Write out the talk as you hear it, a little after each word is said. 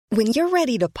When you're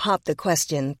ready to pop the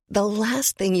question, the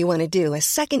last thing you want to do is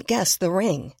second-guess the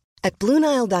ring. At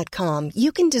BlueNile.com,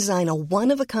 you can design a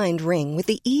one-of-a-kind ring with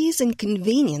the ease and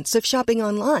convenience of shopping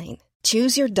online.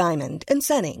 Choose your diamond and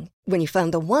setting. When you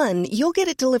find the one, you'll get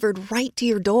it delivered right to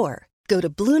your door. Go to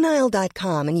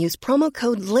BlueNile.com and use promo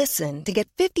code LISTEN to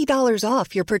get $50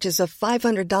 off your purchase of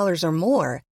 $500 or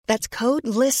more. That's code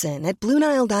LISTEN at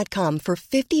BlueNile.com for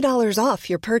 $50 off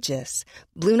your purchase.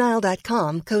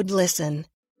 BlueNile.com, code LISTEN.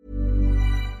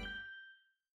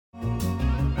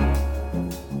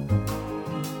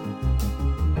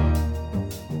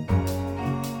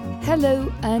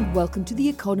 Hello and welcome to The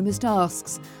Economist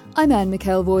Asks. I'm Anne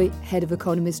McElvoy, head of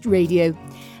Economist Radio.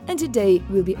 And today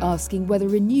we'll be asking whether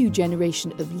a new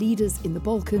generation of leaders in the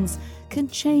Balkans can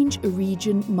change a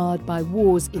region marred by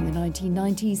wars in the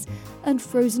 1990s and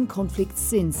frozen conflicts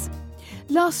since.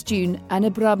 Last June, Ana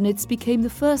Brnabic became the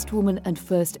first woman and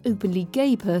first openly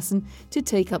gay person to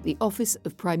take up the office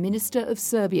of Prime Minister of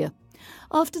Serbia.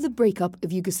 After the breakup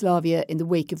of Yugoslavia in the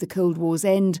wake of the Cold War's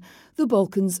end, the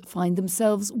Balkans find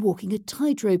themselves walking a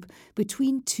tightrope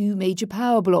between two major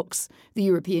power blocs, the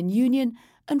European Union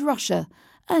and Russia,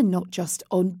 and not just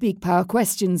on big power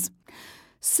questions.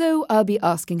 So I'll be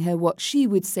asking her what she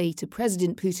would say to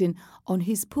President Putin on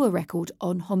his poor record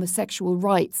on homosexual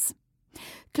rights.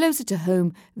 Closer to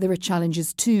home, there are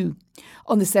challenges too.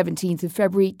 On the 17th of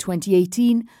February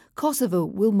 2018, Kosovo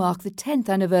will mark the 10th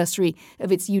anniversary of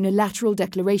its unilateral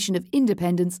declaration of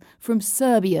independence from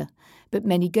Serbia, but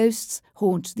many ghosts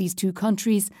haunt these two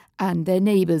countries and their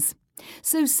neighbours.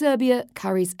 So Serbia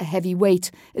carries a heavy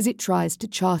weight as it tries to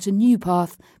chart a new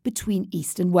path between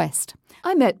East and West.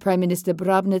 I met Prime Minister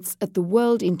Brnabic at the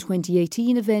World in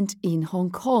 2018 event in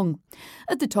Hong Kong.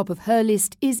 At the top of her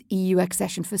list is EU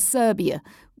accession for Serbia,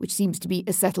 which seems to be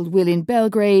a settled will in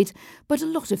Belgrade, but a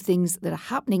lot of things that are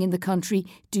happening in the country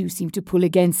do seem to pull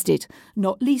against it,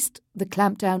 not least the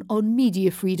clampdown on media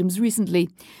freedoms recently.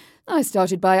 I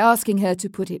started by asking her, to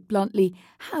put it bluntly,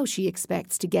 how she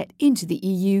expects to get into the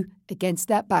EU against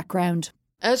that background.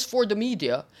 As for the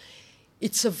media,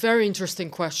 it's a very interesting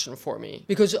question for me,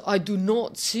 because I do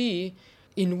not see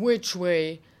in which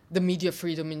way the media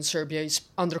freedom in Serbia is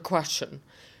under question.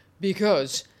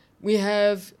 Because we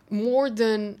have more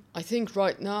than, I think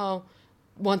right now,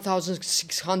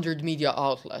 1,600 media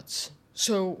outlets.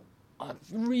 So a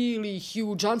really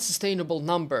huge, unsustainable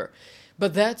number.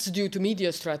 But that's due to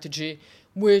media strategy,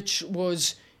 which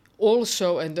was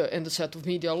also in the set of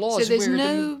media laws. So there's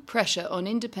no pressure on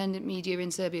independent media in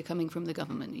Serbia coming from the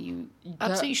government. Are you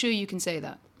absolutely sure you can say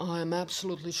that? I'm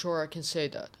absolutely sure I can say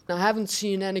that. I haven't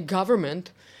seen any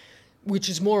government which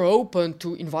is more open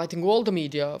to inviting all the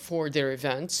media for their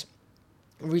events,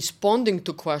 responding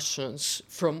to questions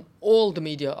from all the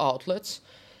media outlets,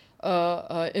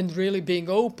 and really being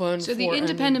open. So the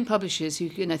independent publishers who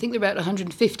can, I think there are about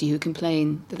 150 who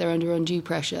complain that they're under undue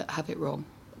pressure, have it wrong,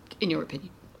 in your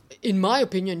opinion? In my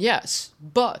opinion, yes.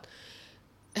 But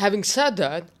having said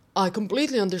that, I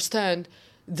completely understand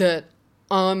that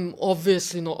I'm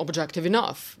obviously not objective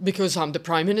enough because I'm the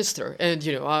Prime Minister and,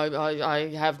 I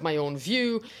have my own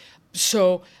view.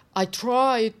 So I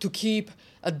try to keep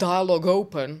a dialogue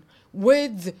open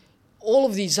with all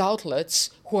of these outlets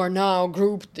who are now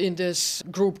grouped in this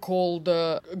group called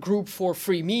Group for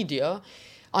Free Media.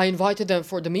 I invited them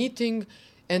for the meeting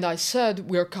and I said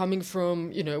we are coming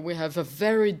from, we have a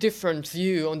very different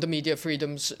view on the media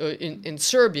freedoms in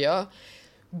Serbia,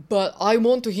 but I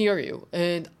want to hear you.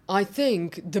 And I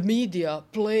think the media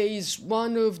plays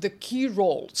one of the key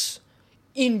roles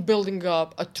in building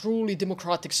up a truly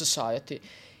democratic society,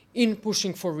 in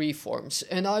pushing for reforms.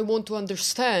 And I want to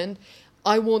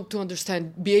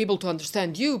be able to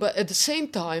understand you, but at the same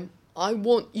time, I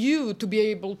want you to be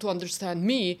able to understand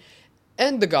me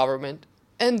and the government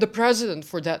and the president,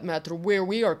 for that matter, where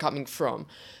we are coming from.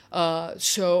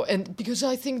 Because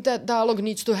I think that dialogue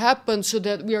needs to happen so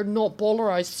that we are not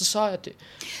polarized society.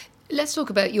 Let's talk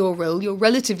about your role. You're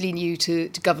relatively new to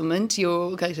government.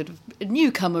 You're kind of a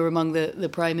newcomer among the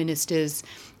prime ministers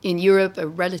in Europe, a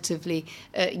relatively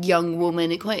young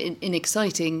woman, quite an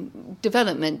exciting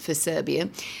development for Serbia.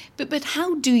 But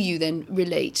how do you then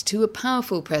relate to a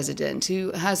powerful president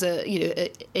who has a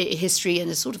history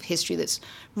and a sort of history that's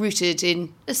rooted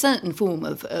in a certain form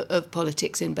of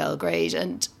politics in Belgrade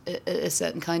and a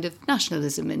certain kind of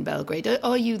nationalism in Belgrade?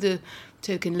 Are you the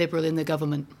token liberal in the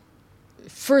government?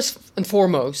 First and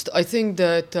foremost, I think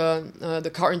that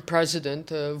the current president,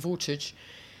 Vučić,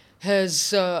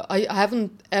 I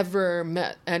haven't ever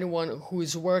met anyone who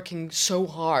is working so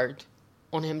hard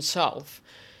on himself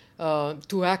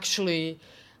to actually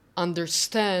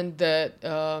understand that,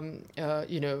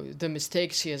 the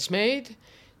mistakes he has made,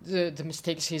 the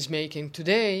mistakes he's making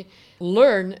today,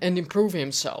 learn and improve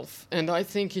himself. And I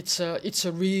think it's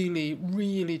a really,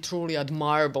 really, truly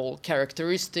admirable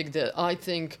characteristic that I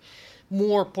think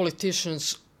more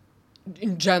politicians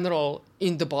in general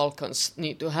in the Balkans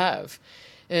need to have.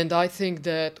 And I think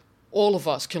that all of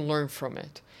us can learn from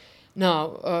it.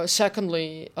 Now,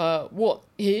 secondly, what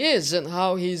he is and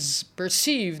how he's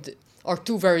perceived are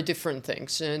two very different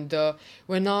things. And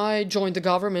when I joined the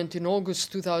government in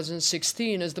August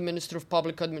 2016 as the Minister of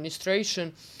Public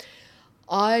Administration,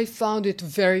 I found it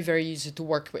very, very easy to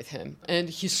work with him. And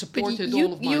he supported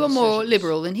all of my You are more decisions.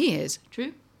 liberal than he is,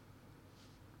 true?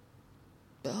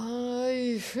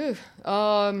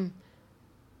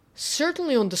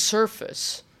 Certainly on the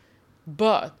surface,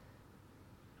 but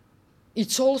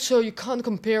it's also, you can't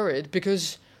compare it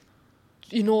because,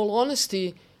 in all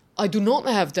honesty, I do not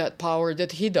have that power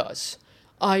that he does.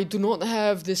 I do not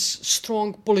have this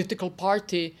strong political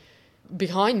party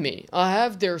behind me. I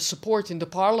have their support in the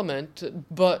parliament,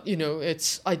 but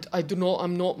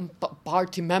I'm not a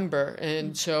party member,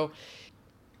 and so,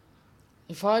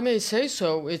 if I may say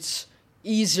so, it's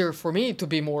easier for me to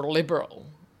be more liberal.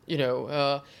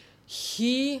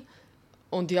 He,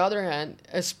 on the other hand,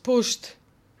 has pushed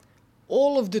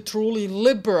all of the truly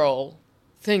liberal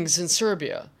things in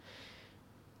Serbia.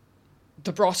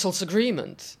 The Brussels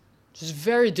Agreement, which is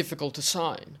very difficult to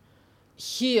sign.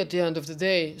 He, at the end of the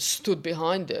day, stood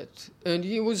behind it, and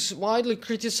he was widely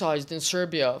criticized in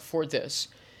Serbia for this.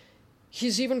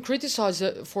 He's even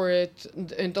criticized for it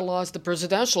in the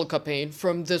presidential campaign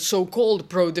from the so-called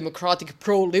pro-democratic,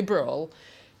 pro-liberal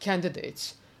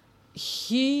candidates.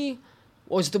 He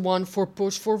was the one for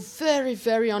push for very,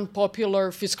 very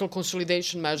unpopular fiscal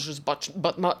consolidation measures,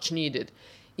 but much needed.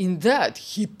 In that,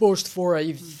 he pushed for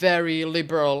a very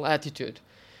liberal attitude.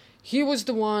 He was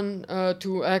the one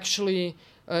to actually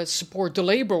support the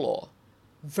labor law,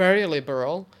 very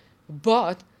liberal,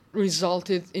 but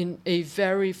resulted in a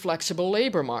very flexible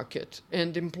labor market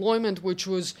and employment which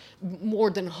was more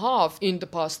than half in the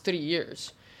past 3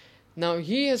 years. Now,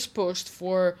 he has pushed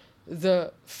for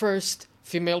the first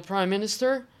female prime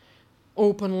minister,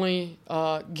 openly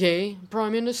gay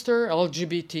prime minister,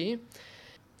 LGBT.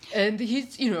 And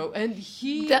he's,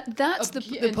 that's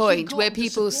the point where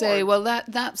people say, well,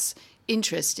 that's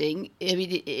interesting. I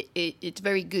mean, it's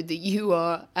very good that you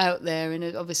are out there, and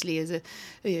it obviously is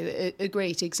a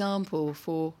great example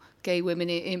for gay women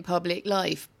in public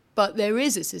life. But there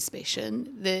is a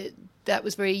suspicion that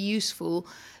was very useful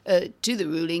to the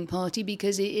ruling party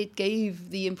because it gave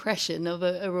the impression of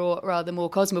a rather more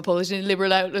cosmopolitan and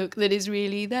liberal outlook that is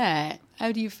really there.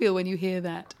 How do you feel when you hear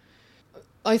that?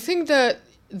 I think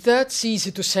that's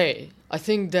easy to say. I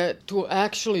think that to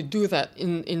actually do that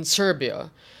in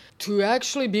Serbia, to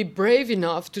actually be brave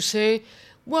enough to say,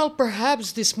 well,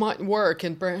 perhaps this might work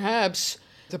and perhaps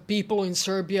the people in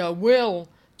Serbia will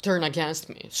turn against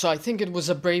me. So I think it was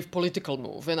a brave political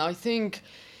move. And I think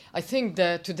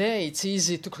that today it's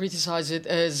easy to criticize it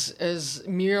as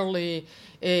merely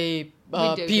a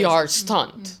PR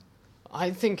stunt. Mm-hmm.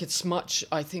 I think it's much.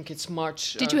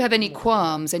 Did you have any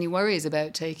qualms, any worries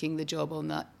about taking the job on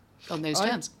those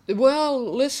terms?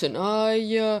 Well, listen,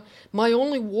 my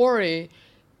only worry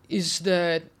is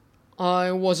that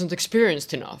I wasn't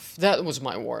experienced enough. That was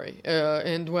my worry,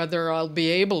 and whether I'll be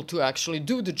able to actually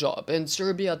do the job. And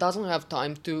Serbia doesn't have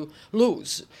time to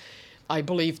lose. I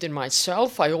believed in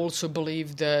myself. I also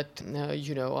believed that,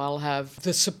 I'll have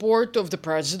the support of the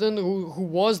president, who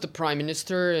was the prime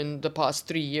minister in the past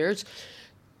 3 years,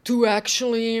 to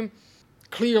actually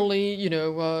clearly,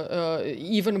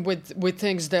 even with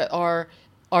things that are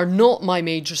not my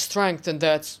major strength, and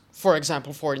that's, for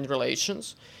example, foreign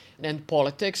relations and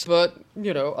politics. But,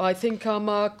 I think I'm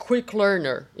a quick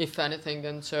learner, if anything.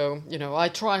 And so, I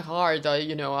try hard.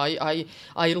 I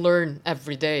learn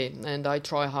every day, and I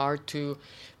try hard to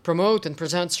promote and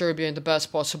present Serbia in the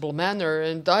best possible manner.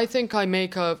 And I think I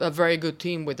make a very good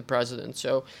team with the president.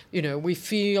 So, we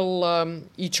feel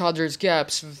each other's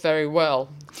gaps very well.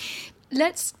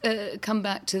 Let's come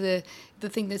back to the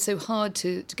thing that's so hard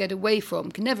to get away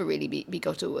from, can never really be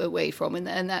got away from,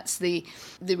 and that's the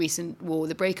recent war,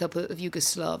 the breakup of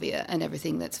Yugoslavia and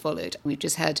everything that's followed. We've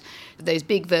just had those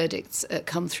big verdicts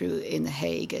come through in The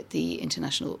Hague at the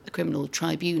International Criminal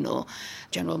Tribunal.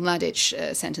 General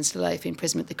Mladic sentenced to life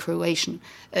imprisonment, the Croatian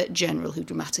general who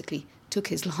dramatically took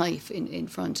his life in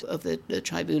front of the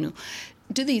tribunal.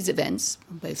 Do these events,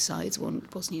 on both sides, one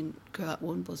Bosnian Croat,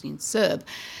 one Bosnian Serb,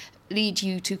 lead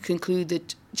you to conclude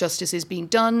that justice is being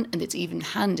done and it's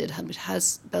even-handed?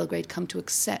 Has Belgrade come to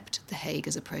accept The Hague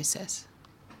as a process?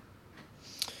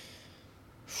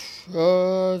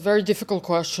 Very difficult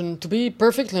question. To be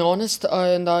perfectly honest,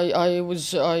 I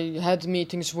had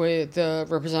meetings with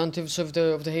representatives of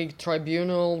the Hague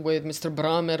Tribunal, with Mr.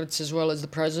 Brnabic as well as the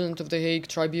president of the Hague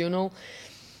Tribunal.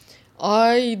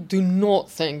 I do not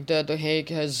think that The Hague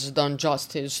has done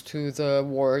justice to the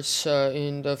wars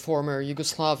in the former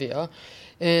Yugoslavia,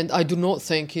 and I do not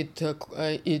think it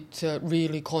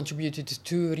really contributed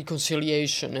to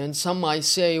reconciliation. And some might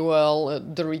say, well,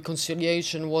 the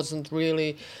reconciliation wasn't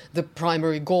really the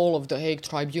primary goal of the Hague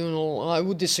Tribunal. I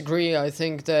would disagree. I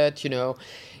think that,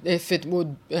 if it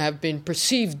would have been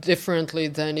perceived differently,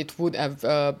 then it would have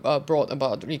brought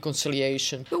about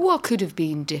reconciliation. But what could have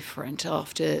been different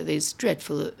after these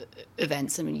dreadful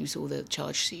events? I mean, you saw the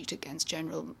charge sheet against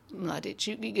General Mladic,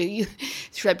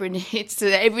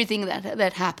 Srebrenica, everything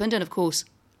that happened, and of course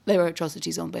there were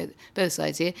atrocities on both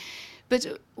sides here. But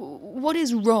what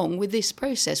is wrong with this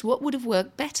process? What would have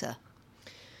worked better?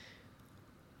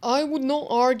 I would not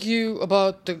argue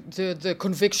about the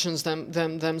convictions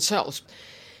themselves.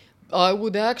 I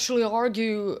would actually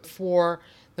argue for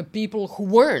the people who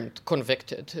weren't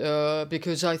convicted,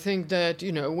 because I think that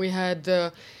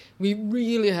we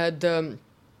really had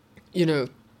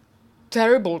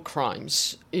terrible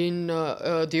crimes in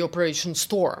the Operation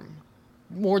Storm.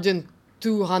 More than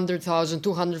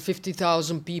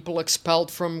 250,000 people expelled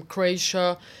from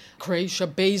Croatia. Croatia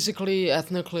basically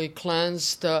ethnically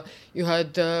cleansed. You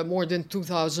had more than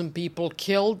 2,000 people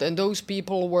killed, and those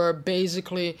people were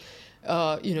basically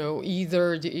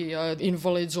either the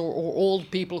invalids or old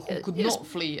people who could not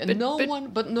flee, and no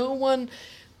one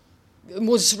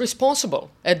was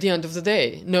responsible at the end of the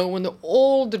day.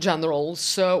 All the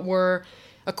generals were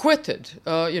acquitted.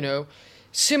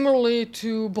 Similarly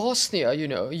to Bosnia,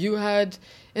 you had,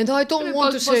 and I don't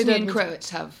want to say that Bosnian Croats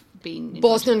have been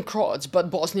Bosnian Croats, but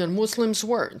Bosnian Muslims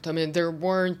weren't. I mean, there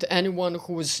weren't anyone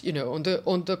who was, on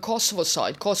the Kosovo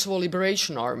side, Kosovo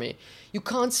Liberation Army. You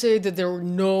can't say that there were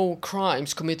no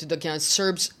crimes committed against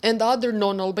Serbs and other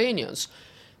non-Albanians,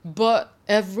 but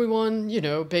everyone,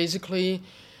 basically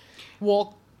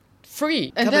walked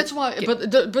free, and that's why. But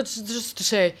just to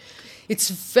say, it's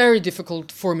very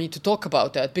difficult for me to talk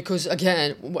about that because,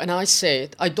 again, when I say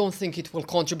it, I don't think it will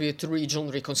contribute to regional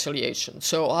reconciliation.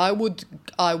 So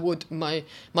my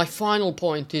final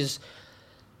point is,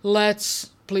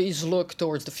 let's please look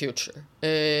towards the future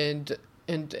and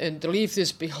leave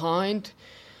this behind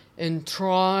and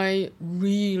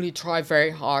really try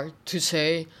very hard to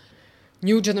say,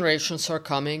 new generations are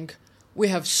coming. We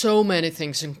have so many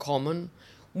things in common.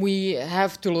 We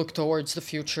have to look towards the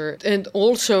future. And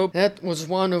also, that was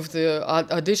one of the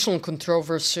additional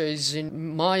controversies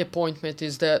in my appointment,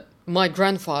 is that my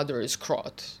grandfather is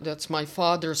Croat. That's my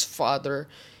father's father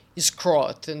is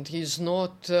Croat, and he's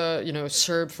not,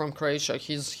 Serb from Croatia.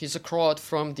 He's a Croat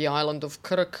from the island of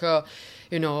Krk.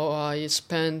 I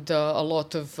spend a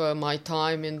lot of my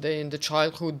time in the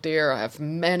childhood there. I have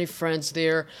many friends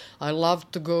there. I love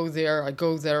to go there. I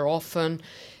go there often.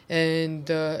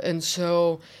 And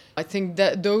so I think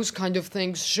that those kind of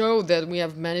things show that we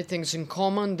have many things in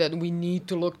common, that we need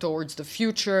to look towards the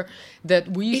future, that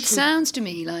we It sounds to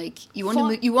me like you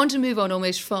want to move on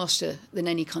almost faster than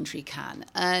any country can.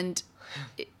 And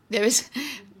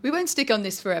we won't stick on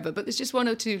this forever, but there's just one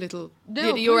or two little...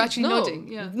 You're actually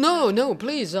nodding. Yeah. No,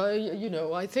 please.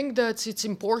 I think that it's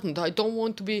important. I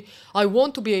want to be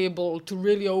able to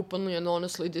really openly and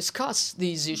honestly discuss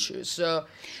these issues. But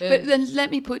then let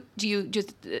me put to you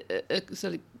just a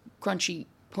sort of crunchy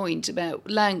point about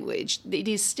language. It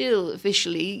is still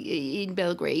officially in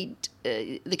Belgrade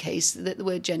the case that the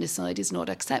word genocide is not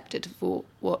accepted for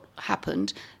what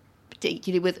happened,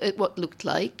 particularly with what looked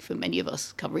like, for many of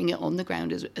us covering it on the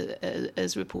ground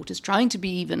as reporters, trying to be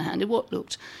even-handed, what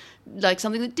looked like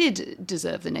something that did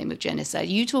deserve the name of genocide.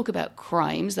 You talk about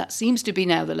crimes. That seems to be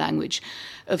now the language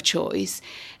of choice.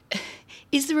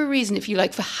 Is there a reason, if you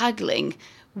like, for haggling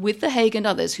with The Hague and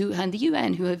others and the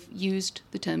UN who have used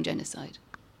the term genocide?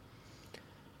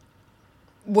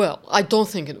 Well, I don't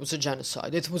think it was a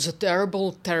genocide. It was a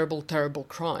terrible, terrible, terrible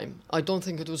crime. I don't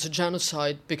think it was a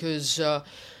genocide because...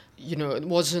 it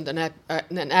wasn't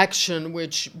an action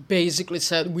which basically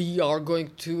said we are going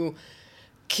to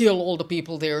kill all the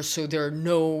people there so there are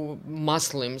no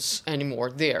Muslims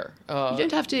anymore there. You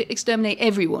don't have to exterminate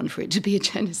everyone for it to be a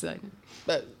genocide.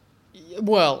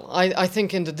 Well, I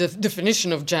think in the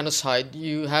definition of genocide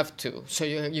you have to. So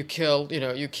you kill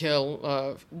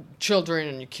children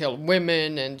and you kill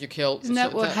women and you kill... Isn't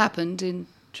that what happened in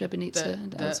Srebrenica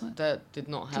and elsewhere? That did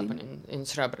not happen in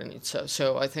Srebrenica.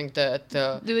 So I think that...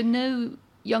 there were no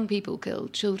young people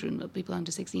killed, children or people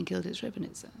under 16 killed at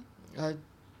Srebrenica.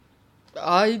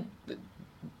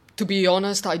 To To be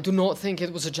honest, I do not think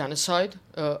it was a genocide.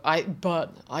 Again,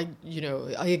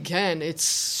 it's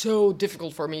so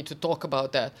difficult for me to talk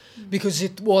about that because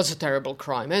it was a terrible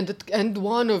crime, and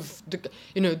one of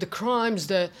the crimes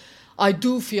that I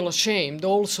do feel ashamed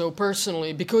also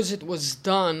personally because it was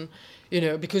done,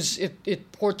 because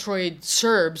it portrayed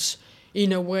Serbs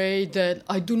in a way that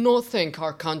I do not think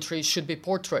our country should be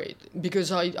portrayed,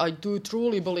 because I do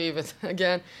truly believe it,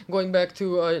 again, going back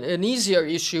to an easier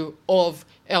issue of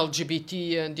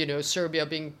LGBT and, Serbia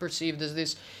being perceived as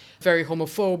this very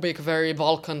homophobic, very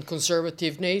Balkan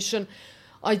conservative nation.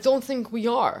 I don't think we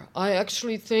are. I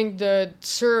actually think that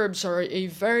Serbs are a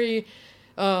very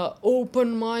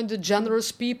open-minded,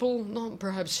 generous people, not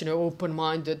perhaps,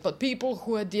 open-minded, but people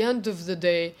who at the end of the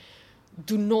day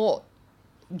do not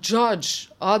judge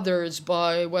others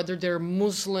by whether they're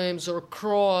Muslims or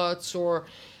Croats or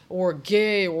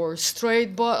gay or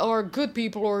straight, but are good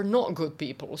people or not good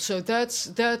people. So that's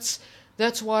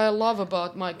why I love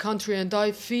about my country, and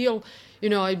I feel,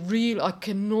 I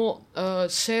cannot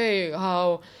say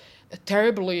how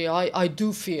terribly I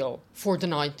do feel for the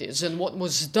 90s and what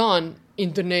was done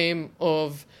in the name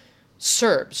of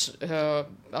Serbs.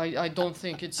 I don't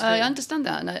think it's. I understand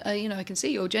that, and I can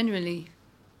see you're genuinely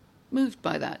moved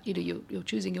by that. You're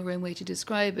choosing your own way to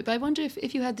describe it. But I wonder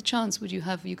if you had the chance, would you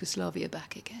have Yugoslavia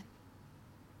back again?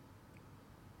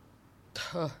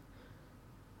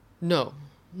 No.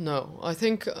 I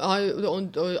think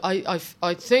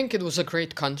I think it was a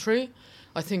great country.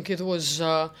 I think it was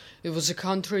a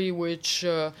country which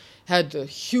had a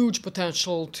huge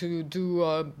potential to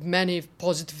do many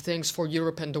positive things for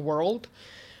Europe and the world.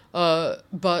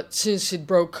 But since it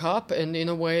broke up, and in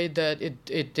a way that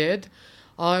it did,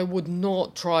 I would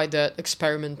not try that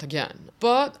experiment again.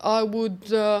 But I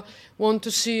would want to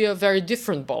see a very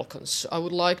different Balkans. I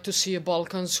would like to see a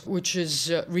Balkans which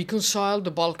is reconciled,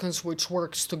 a Balkans which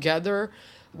works together,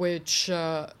 which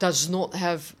does not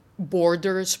have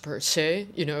borders per se.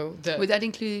 Would that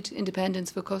include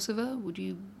independence for Kosovo? Would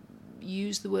you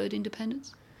use the word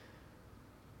independence?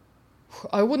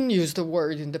 I wouldn't use the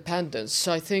word independence.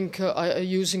 I think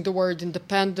using the word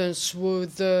independence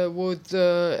would,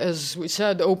 as we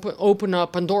said, open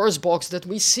up Pandora's box that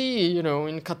we see,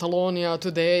 in Catalonia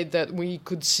today, that we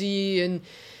could see in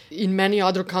many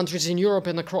other countries in Europe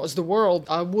and across the world.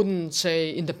 I wouldn't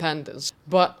say independence.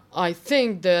 But I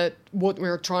think that what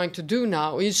we're trying to do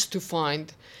now is to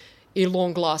find a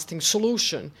long-lasting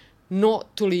solution,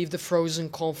 not to leave the frozen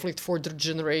conflict for the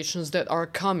generations that are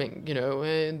coming,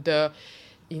 and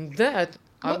in that...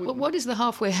 What is the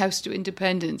halfway house to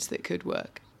independence that could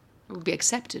work? It would be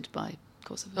accepted by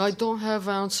Kosovo? I don't have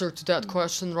an answer to that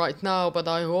question right now, but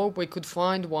I hope we could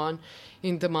find one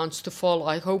in the months to follow.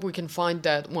 I hope we can find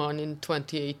that one in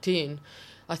 2018.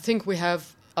 I think we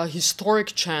have a historic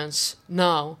chance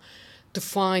now to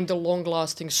find a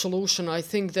long-lasting solution. I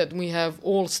think that we have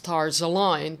all stars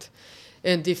aligned.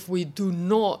 And if we do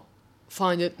not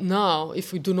find it now,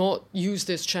 if we do not use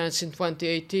this chance in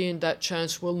 2018, that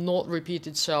chance will not repeat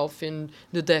itself in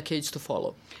the decades to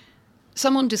follow.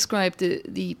 Someone described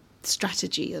the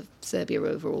strategy of Serbia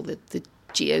overall, the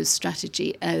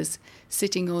geostrategy, as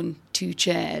sitting on two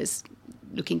chairs,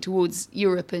 looking towards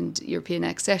Europe and European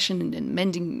accession and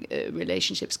mending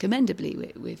relationships commendably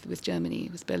with Germany,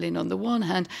 with Berlin on the one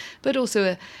hand, but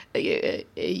also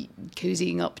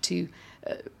cozying up to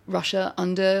Russia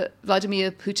under Vladimir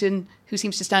Putin, who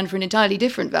seems to stand for an entirely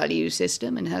different value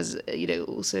system and has,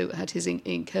 also had his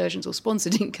incursions or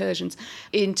sponsored incursions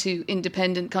into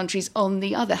independent countries on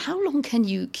the other. How long can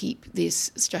you keep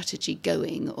this strategy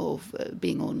going of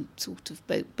being on sort of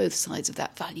both sides of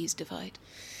that values divide?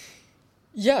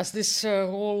 Yes, this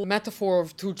whole metaphor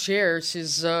of two chairs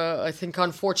is, I think,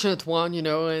 unfortunate one,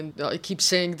 and I keep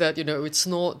saying that, it's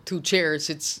not two chairs,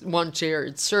 it's one chair,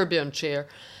 it's Serbian chair.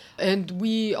 And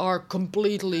we are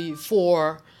completely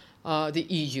for the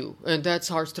EU, and that's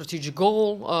our strategic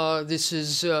goal. This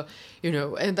is,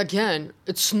 and again,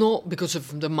 it's not because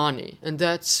of the money, and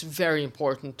that's very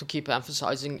important to keep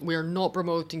emphasizing. We are not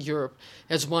promoting Europe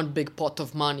as one big pot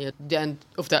of money at the end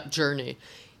of that journey.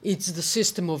 It's the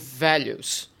system of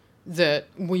values that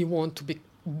we want to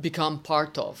become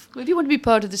part of. Well, if you want to be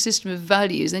part of the system of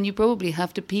values, then you probably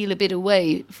have to peel a bit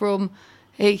away from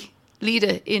a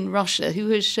leader in Russia who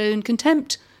has shown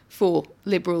contempt for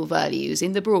liberal values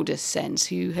in the broadest sense,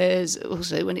 who has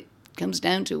also, when it comes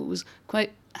down to it, was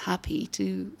quite happy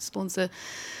to sponsor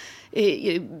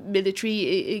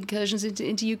military incursions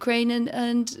into Ukraine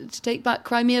and to take back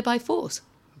Crimea by force.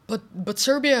 But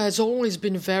Serbia has always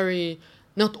been very,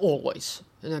 not always,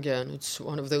 And again, it's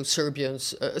one of those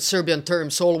Serbian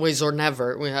terms, always or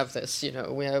never. We have this,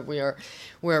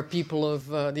 we are people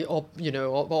of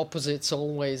of opposites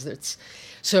always.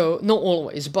 So not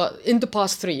always, but in the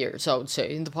past 3 years, I would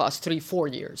say, in the past 4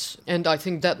 years. And I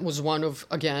think that was one of,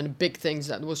 again, big things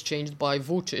that was changed by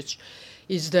Vučić,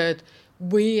 is that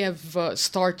we have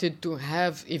started to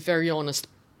have a very honest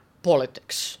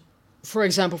politics. For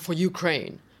example, for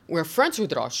Ukraine, we're friends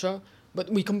with Russia, but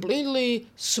we completely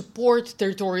support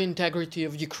territorial integrity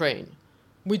of Ukraine.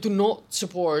 We do not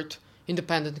support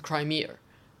independent Crimea.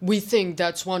 We think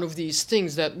that's one of these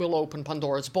things that will open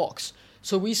Pandora's box.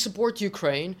 So we support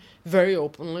Ukraine very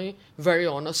openly, very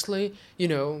honestly.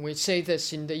 We say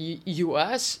this in the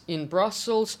US, in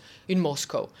Brussels, in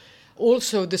Moscow.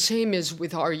 Also, the same is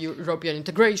with our European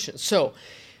integration. So,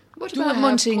 what about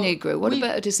Montenegro? What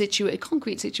about a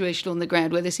concrete situation on the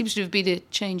ground where there seems to have been a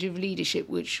change of leadership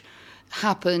which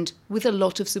happened with a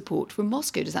lot of support from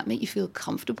Moscow? Does that make you feel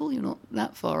comfortable? You're not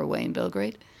that far away in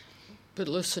Belgrade. But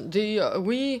listen,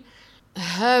 we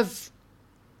have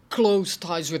close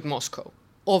ties with Moscow,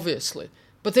 obviously,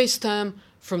 but they stem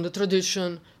from the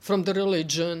tradition, from the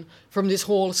religion, from this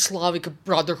whole Slavic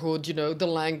brotherhood, the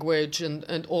language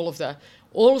and all of that.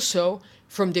 Also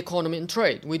from the economy and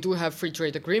trade. We do have free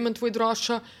trade agreement with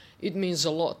Russia. It means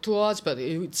a lot to us, but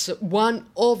it's one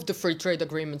of the free trade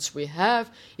agreements we have.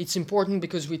 It's important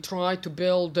because we try to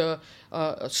build a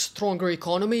stronger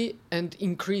economy and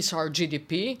increase our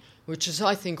GDP, which is,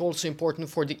 I think, also important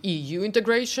for the EU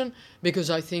integration, because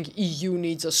I think EU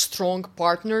needs a strong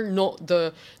partner, not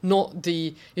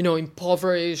the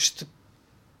impoverished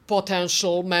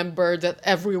potential member that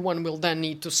everyone will then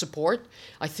need to support.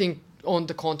 I think on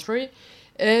the contrary.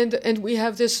 And we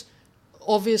have this,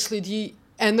 obviously, the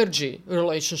energy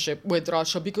relationship with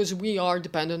Russia because we are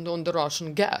dependent on the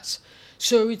Russian gas.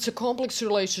 So it's a complex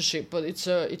relationship, but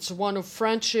it's one of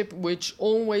friendship which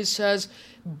always says,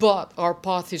 but our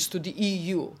path is to the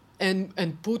EU. And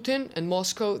Putin and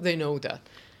Moscow, they know that.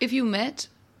 If you met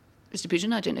Mr.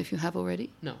 Putin, I don't know if you have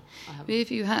already. No, I haven't.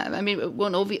 If you have,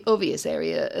 one obvious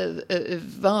area of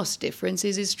vast difference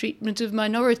is his treatment of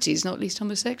minorities, not least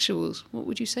homosexuals. What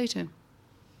would you say to him?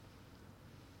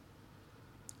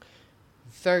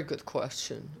 Very good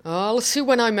question. Let's see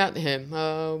when I met him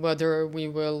whether we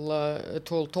will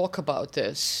at all talk about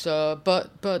this.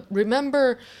 But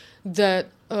remember that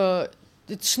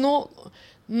it's not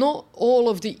all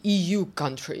of the EU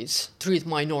countries treat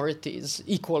minorities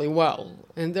equally well,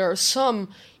 and there are some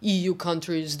EU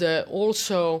countries that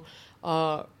also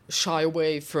shy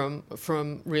away from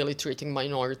really treating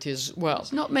minorities well.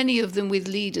 There's not many of them with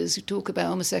leaders who talk about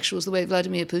homosexuals the way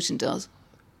Vladimir Putin does.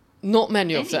 Not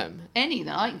many of them. Any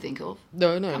that I can think of.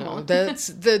 No.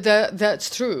 That's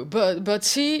true. But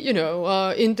see, in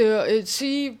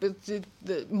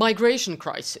the migration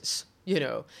crisis,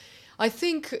 I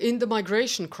think in the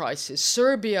migration crisis,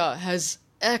 Serbia has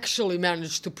actually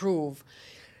managed to prove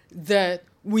that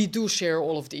we do share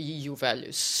all of the EU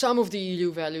values. Some of the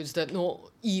EU values that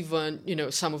not even,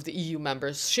 some of the EU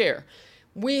members share.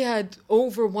 We had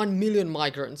over 1 million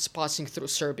migrants passing through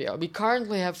Serbia. We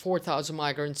currently have 4,000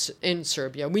 migrants in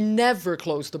Serbia. We never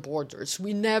closed the borders.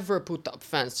 We never put up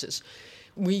fences.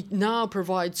 We now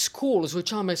provide schools,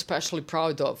 which I'm especially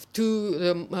proud of, to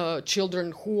the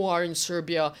children who are in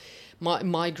Serbia,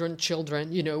 migrant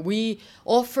children. We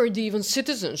offered even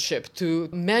citizenship to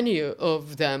many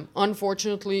of them.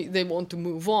 Unfortunately, they want to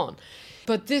move on.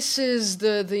 But this is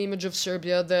the image of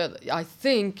Serbia that I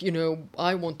think,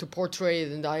 I want to portray,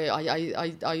 and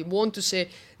I want to say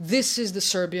this is the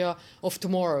Serbia of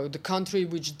tomorrow, the country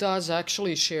which does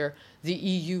actually share the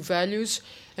EU values.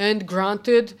 And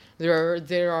granted,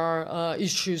 there are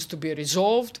issues to be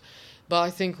resolved, but I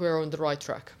think we're on the right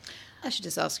track. I should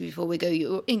just ask you before we go,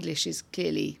 your English is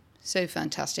clearly so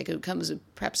fantastic. It comes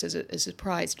perhaps as a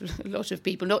surprise to a lot of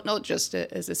people, not just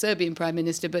as a Serbian Prime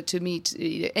Minister, but to meet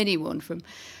anyone from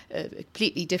a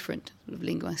completely different sort of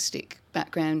linguistic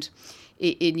background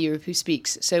in Europe who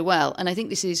speaks so well. And I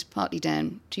think this is partly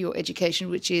down to your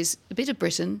education, which is a bit of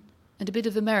Britain and a bit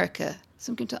of America.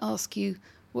 So I'm going to ask you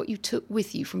what you took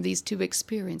with you from these two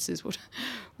experiences. What's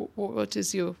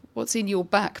in your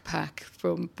backpack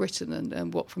from Britain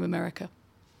and what from America?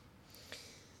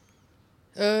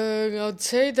 I'd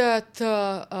say that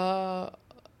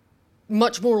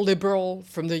much more liberal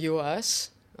from the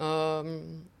US,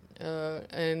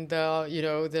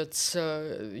 that's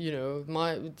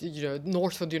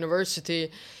Northwood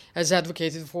University has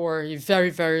advocated for a very,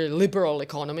 very liberal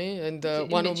economy, and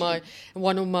one of my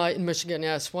in Michigan,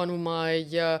 yes, one of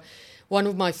one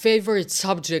of my favorite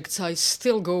subjects. I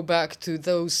still go back to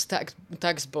those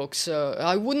textbooks.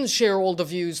 I wouldn't share all the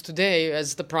views today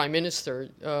as the Prime Minister,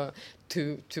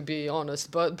 to be honest,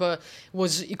 but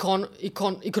was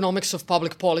economics of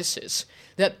public policies.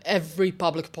 That every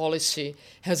public policy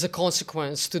has a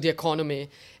consequence to the economy,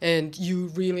 and you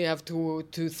really have to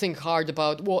think hard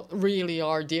about what really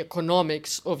are the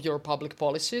economics of your public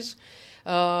policies.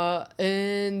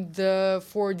 And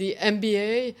for the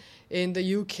MBA in the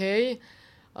UK,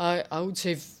 I would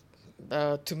say,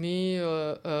 to me,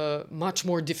 much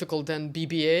more difficult than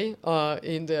BBA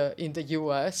in the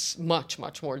US,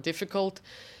 much more difficult,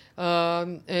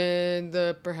 and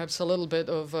perhaps a little bit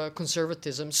of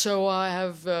conservatism. So I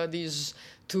have these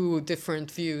two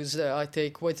different views that I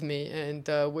take with me, and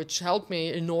which help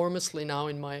me enormously now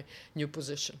in my new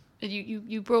position.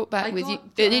 You brought back with you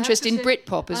an interest in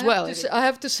Britpop as well. I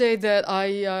have to say that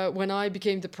when I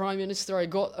became the Prime Minister, I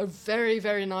got a very,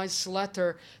 very nice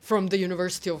letter from the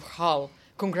University of Hull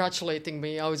congratulating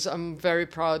me. I'm very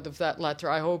proud of that letter.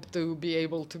 I hope to be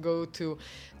able to go to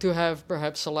have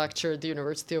perhaps a lecture at the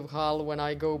University of Hull when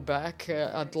I go back.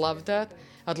 I'd love that.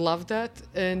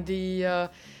 And the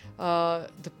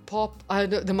pop,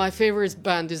 my favorite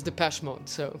band is Depeche Mode,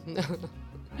 so...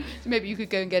 So maybe you could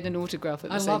go and get an autograph at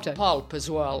the same time. I love Pulp as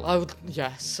well. I would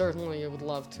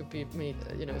love to meet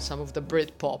some of the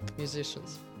Britpop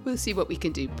musicians. We'll see what we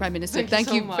can do. Prime Minister,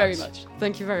 thank you very much.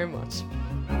 Thank you very much.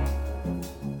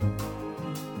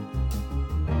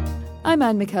 I'm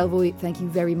Anne McElvoy. Thank you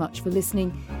very much for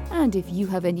listening. And if you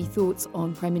have any thoughts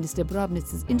on Prime Minister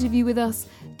Brnabic's interview with us,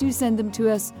 do send them to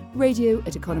us,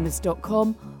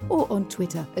 radio@economist.com, or on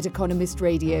Twitter @Economist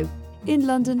Radio. In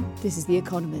London, this is The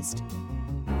Economist.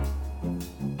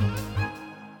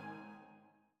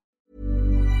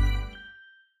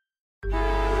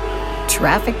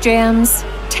 Traffic jams,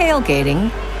 tailgating,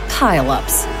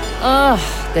 pile-ups. Ugh,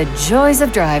 the joys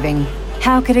of driving.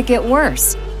 How could it get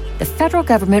worse? The federal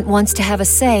government wants to have a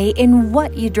say in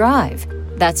what you drive.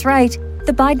 That's right.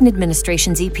 The Biden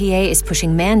administration's EPA is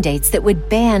pushing mandates that would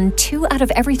ban 2 out of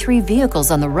every 3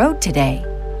 vehicles on the road today.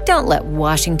 Don't let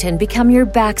Washington become your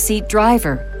backseat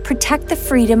driver. Protect the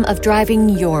freedom of driving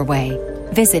your way.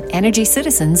 Visit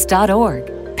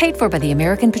EnergyCitizens.org. Paid for by the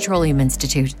American Petroleum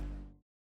Institute.